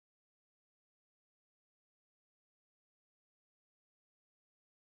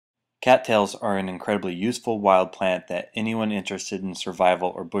Cattails are an incredibly useful wild plant that anyone interested in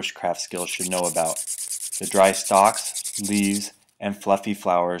survival or bushcraft skills should know about. The dry stalks, leaves, and fluffy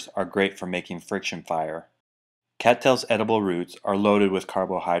flowers are great for making friction fire. Cattail's edible roots are loaded with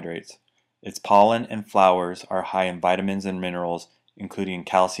carbohydrates. Its pollen and flowers are high in vitamins and minerals, including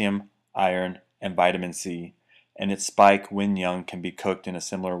calcium, iron, and vitamin C, and its spike, when young, can be cooked in a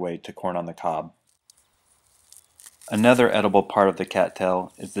similar way to corn on the cob. Another edible part of the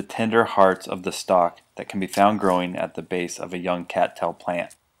cattail is the tender hearts of the stalk that can be found growing at the base of a young cattail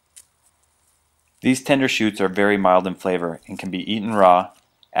plant. These tender shoots are very mild in flavor and can be eaten raw,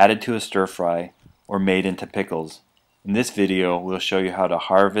 added to a stir fry, or made into pickles. In this video, we'll show you how to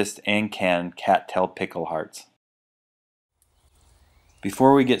harvest and can cattail pickle hearts.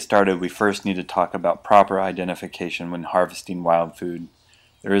 Before we get started, we first need to talk about proper identification when harvesting wild food.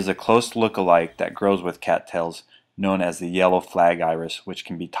 There is a close look-alike that grows with cattails, known as the yellow flag iris, which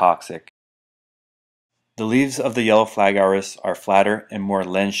can be toxic. The leaves of the yellow flag iris are flatter and more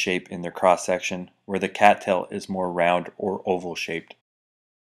lens-shaped in their cross-section, where the cattail is more round or oval-shaped.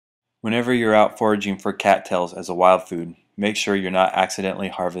 Whenever you're out foraging for cattails as a wild food, make sure you're not accidentally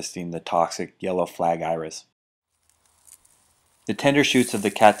harvesting the toxic yellow flag iris. The tender shoots of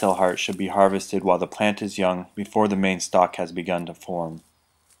the cattail heart should be harvested while the plant is young, before the main stalk has begun to form.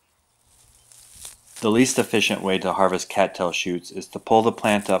 The least efficient way to harvest cattail shoots is to pull the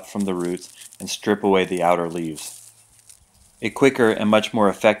plant up from the roots and strip away the outer leaves. A quicker and much more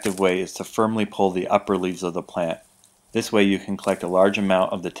effective way is to firmly pull the upper leaves of the plant. This way you can collect a large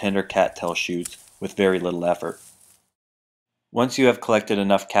amount of the tender cattail shoots with very little effort. Once you have collected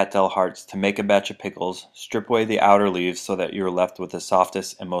enough cattail hearts to make a batch of pickles, strip away the outer leaves so that you are left with the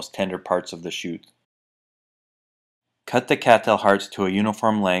softest and most tender parts of the shoot. Cut the cattail hearts to a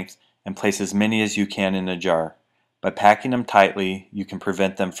uniform length and place as many as you can in a jar. By packing them tightly, you can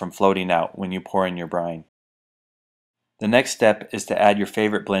prevent them from floating out when you pour in your brine. The next step is to add your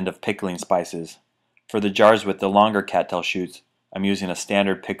favorite blend of pickling spices. For the jars with the longer cattail shoots, I'm using a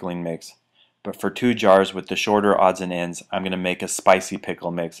standard pickling mix. But for 2 jars with the shorter odds and ends, I'm going to make a spicy pickle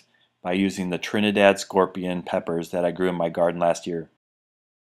mix by using the Trinidad scorpion peppers that I grew in my garden last year.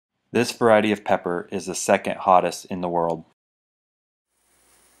 This variety of pepper is the second hottest in the world.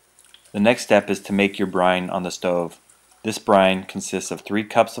 The next step is to make your brine on the stove. This brine consists of 3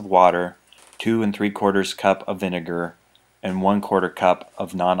 cups of water, 2 3/4 cup of vinegar, and 1/4 cup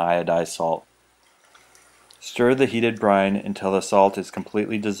of non-iodized salt. Stir the heated brine until the salt is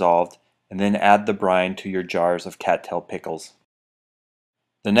completely dissolved, and then add the brine to your jars of cattail pickles.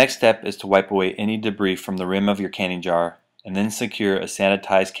 The next step is to wipe away any debris from the rim of your canning jar, and then secure a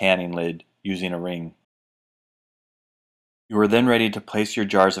sanitized canning lid using a ring. You are then ready to place your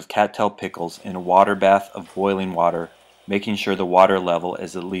jars of cattail pickles in a water bath of boiling water, making sure the water level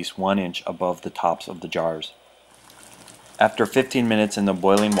is at least 1 inch above the tops of the jars. After 15 minutes in the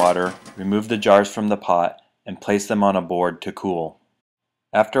boiling water, remove the jars from the pot and place them on a board to cool.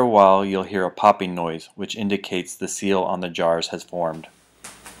 After a while, you'll hear a popping noise, which indicates the seal on the jars has formed.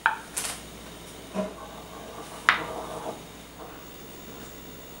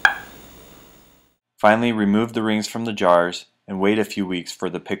 Finally, remove the rings from the jars and wait a few weeks for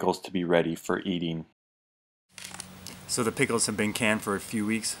the pickles to be ready for eating. So the pickles have been canned for a few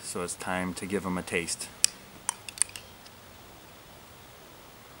weeks, so it's time to give them a taste.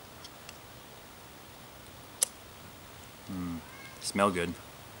 Smell good.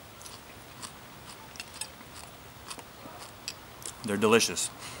 They're delicious.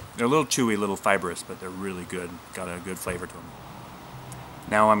 They're a little chewy, a little fibrous, but they're really good. Got a good flavor to them.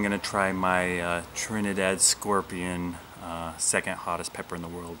 Now I'm going to try my Trinidad scorpion, second hottest pepper in the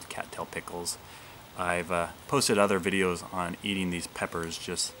world, cattail pickles. I've posted other videos on eating these peppers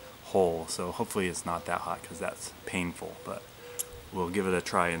just whole, so hopefully it's not that hot because that's painful, but we'll give it a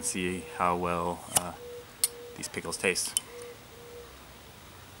try and see how well these pickles taste.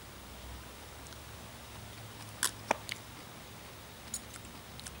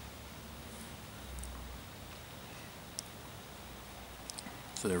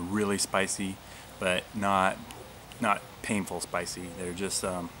 So they're really spicy, but not painful spicy. They're just they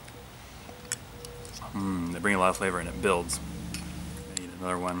bring a lot of flavor and it builds. I need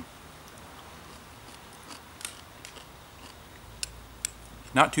another one.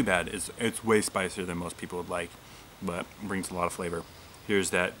 Not too bad. It's way spicier than most people would like, but brings a lot of flavor.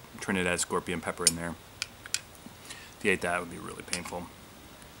 Here's that Trinidad scorpion pepper in there. If you ate that, it would be really painful.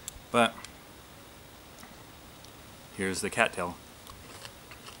 But here's the cattail.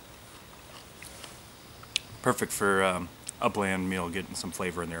 Perfect for a bland meal, getting some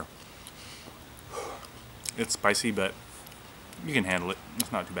flavor in there. It's spicy, but you can handle it.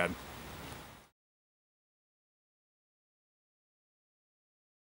 It's not too bad.